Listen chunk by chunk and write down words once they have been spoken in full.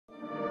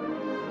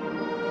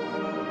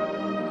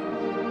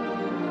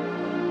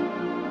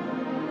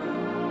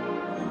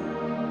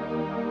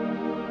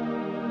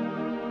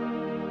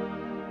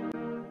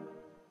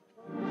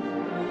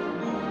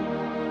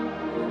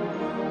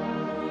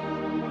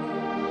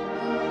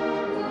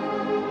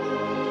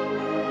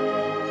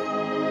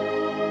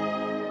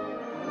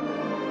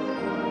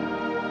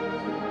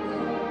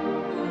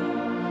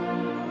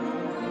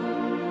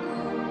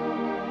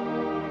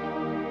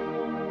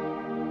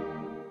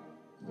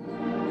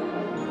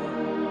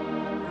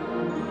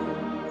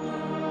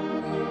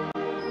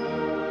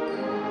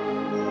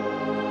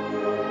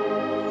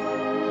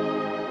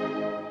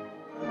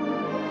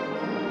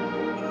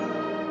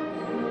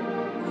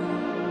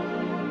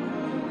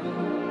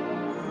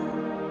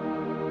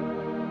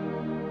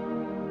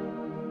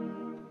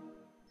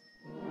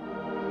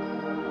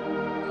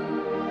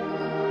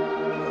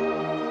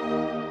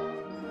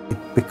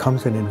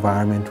becomes an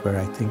environment where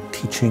I think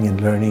teaching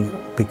and learning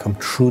become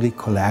truly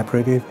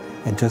collaborative,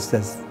 and just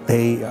as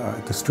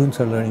the students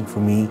are learning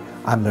from me,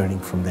 I'm learning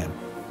from them.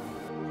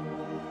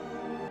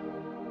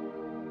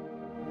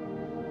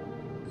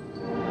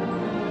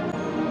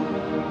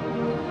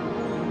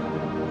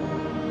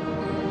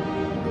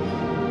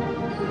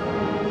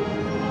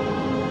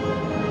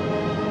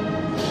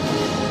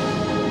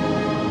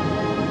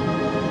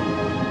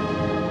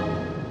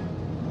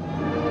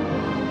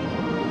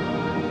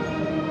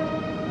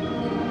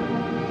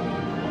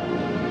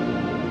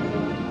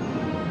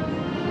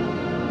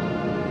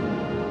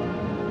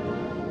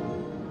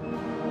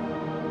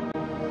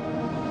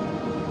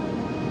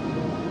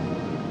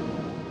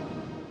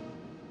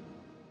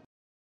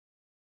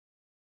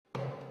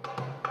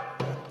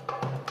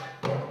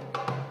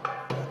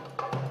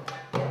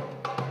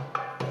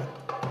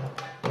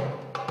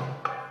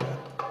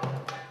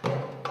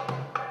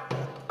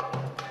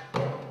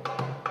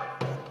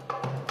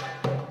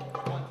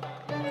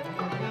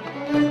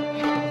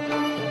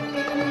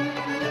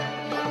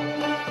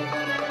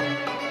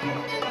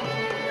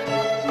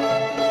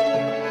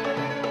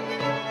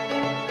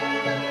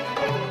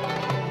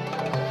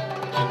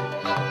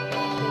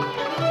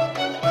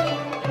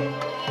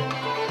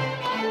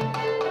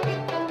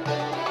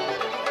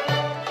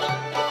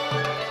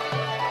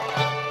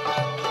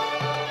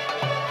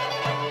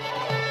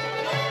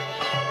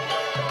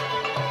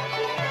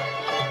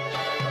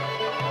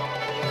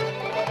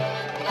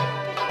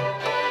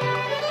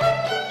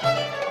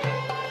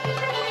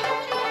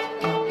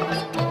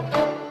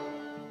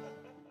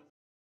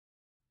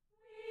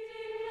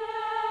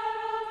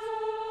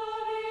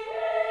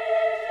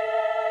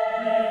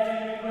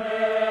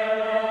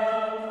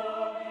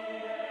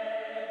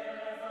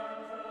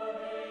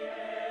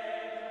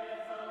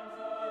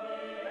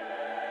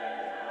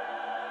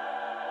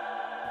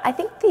 I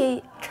think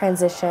the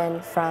transition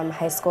from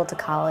high school to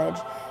college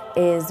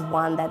is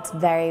one that's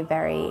very,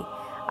 very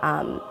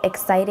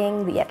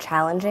exciting yet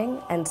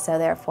challenging, and so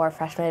therefore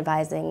freshman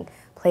advising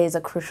plays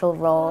a crucial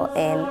role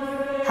in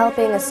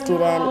helping a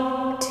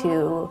student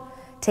to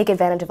take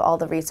advantage of all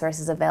the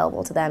resources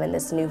available to them in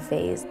this new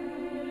phase.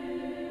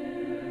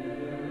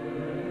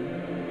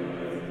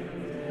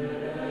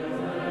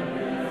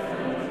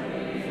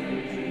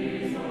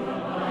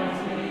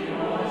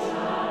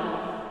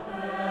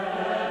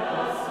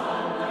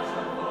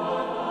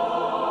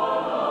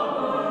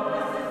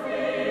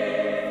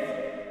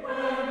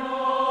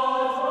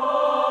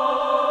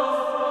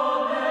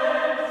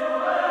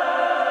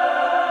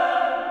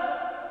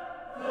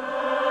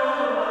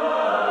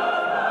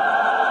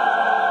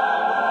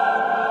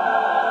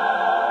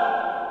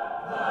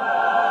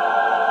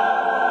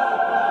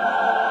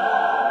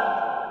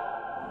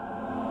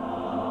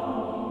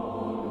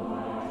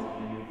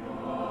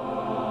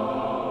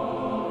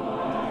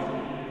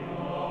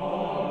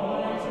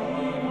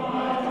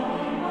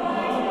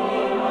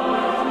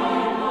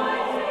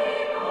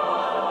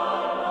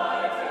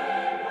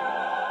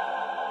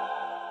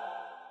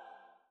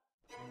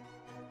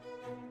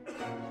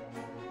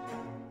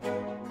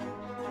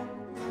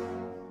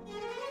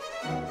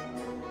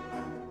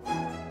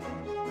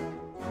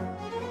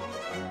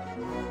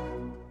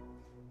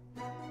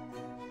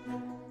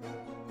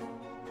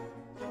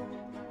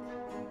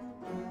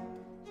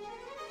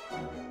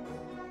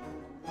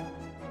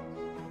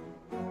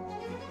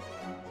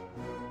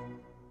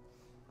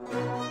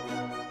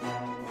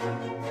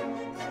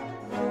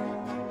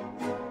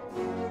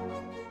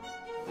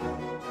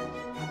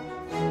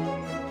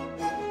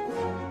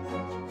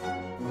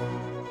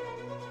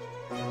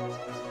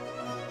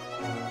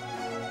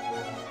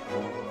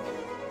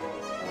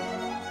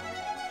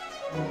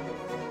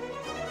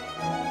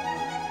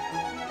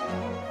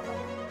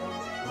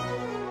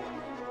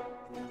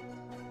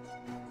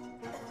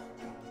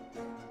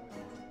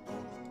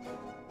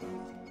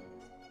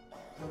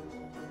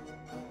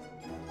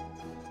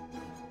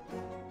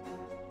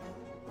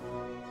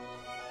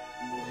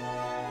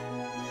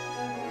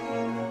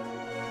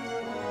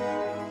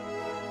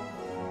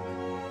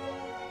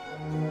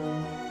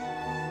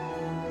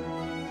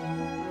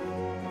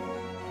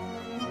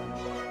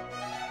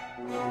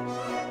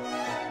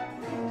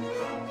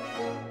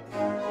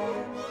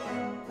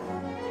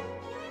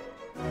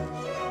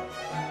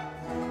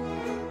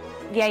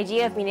 The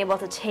idea of being able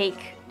to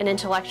take an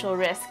intellectual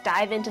risk,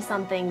 dive into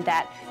something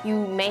that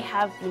you may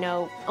have,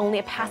 only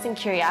a passing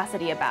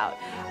curiosity about,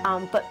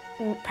 but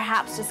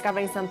perhaps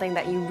discovering something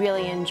that you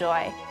really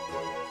enjoy.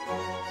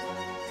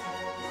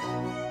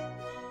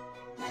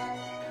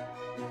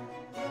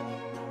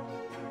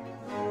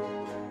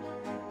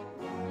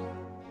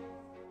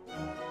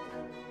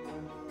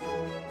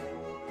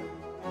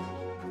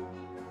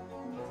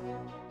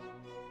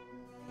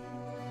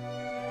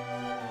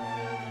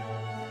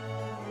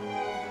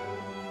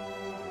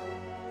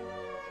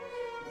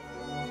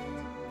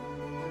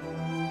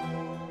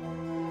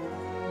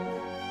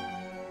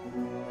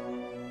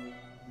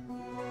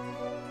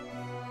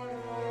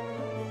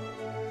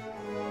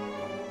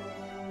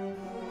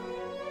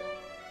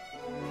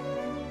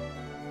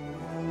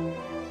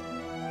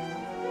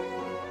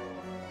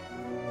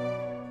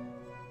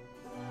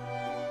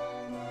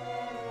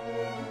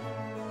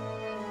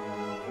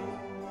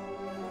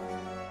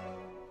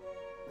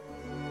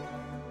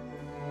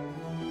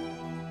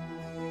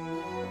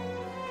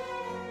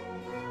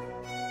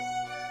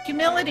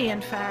 Humility,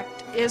 in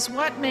fact, is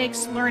what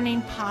makes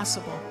learning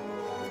possible.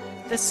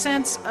 The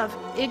sense of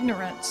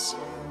ignorance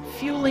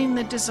fueling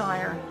the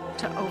desire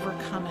to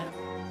overcome it.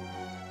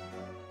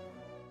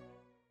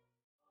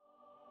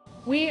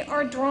 We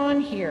are drawn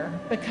here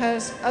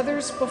because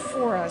others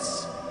before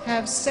us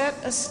have set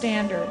a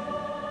standard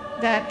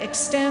that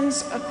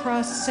extends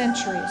across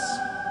centuries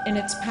in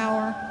its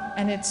power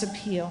and its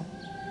appeal.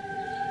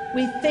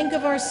 We think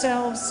of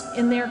ourselves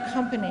in their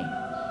company.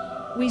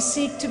 We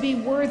seek to be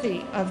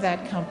worthy of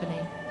that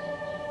company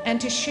and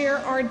to share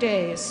our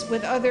days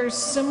with others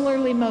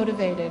similarly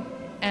motivated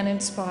and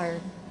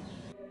inspired.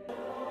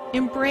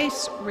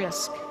 Embrace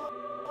risk.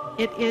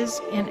 It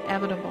is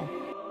inevitable.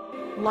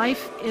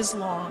 Life is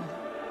long.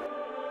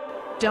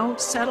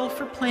 Don't settle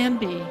for Plan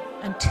B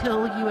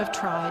until you have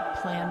tried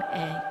Plan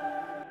A.